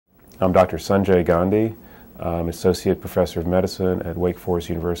I'm Dr. Sanjay Gandhi. I'm Associate Professor of Medicine at Wake Forest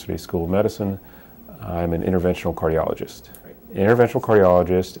University School of Medicine. I'm an interventional cardiologist. An interventional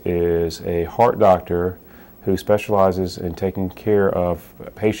cardiologist is a heart doctor who specializes in taking care of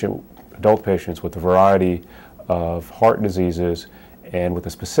adult patients with a variety of heart diseases and with a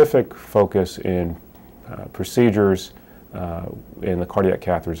specific focus in procedures in the cardiac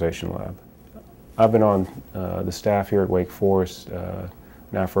catheterization lab. I've been on the staff here at Wake Forest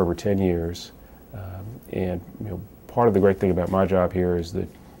now for over 10 years. And part of the great thing about my job here is the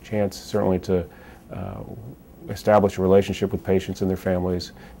chance certainly to establish a relationship with patients and their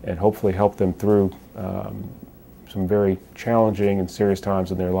families and hopefully help them through some very challenging and serious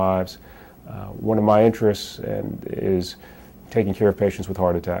times in their lives. One of my interests is taking care of patients with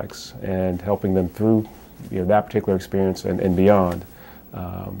heart attacks and helping them through that particular experience and beyond.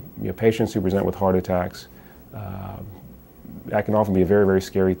 Patients who present with heart attacks, that can often be a very, very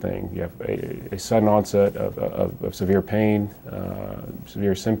scary thing. You have a sudden onset of severe pain,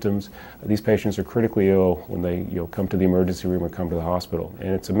 severe symptoms. These patients are critically ill when they come to the emergency room or come to the hospital. And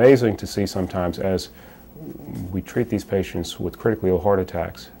it's amazing to see sometimes as we treat these patients with critically ill heart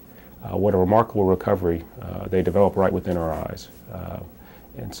attacks, what a remarkable recovery they develop right within our eyes.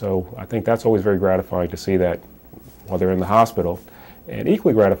 And so I think that's always very gratifying to see that while they're in the hospital. And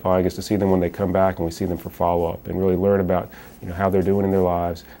equally gratifying is to see them when they come back and we see them for follow-up and really learn about how they're doing in their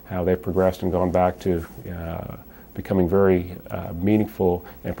lives, how they've progressed and gone back to becoming very meaningful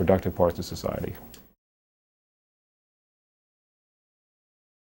and productive parts of society.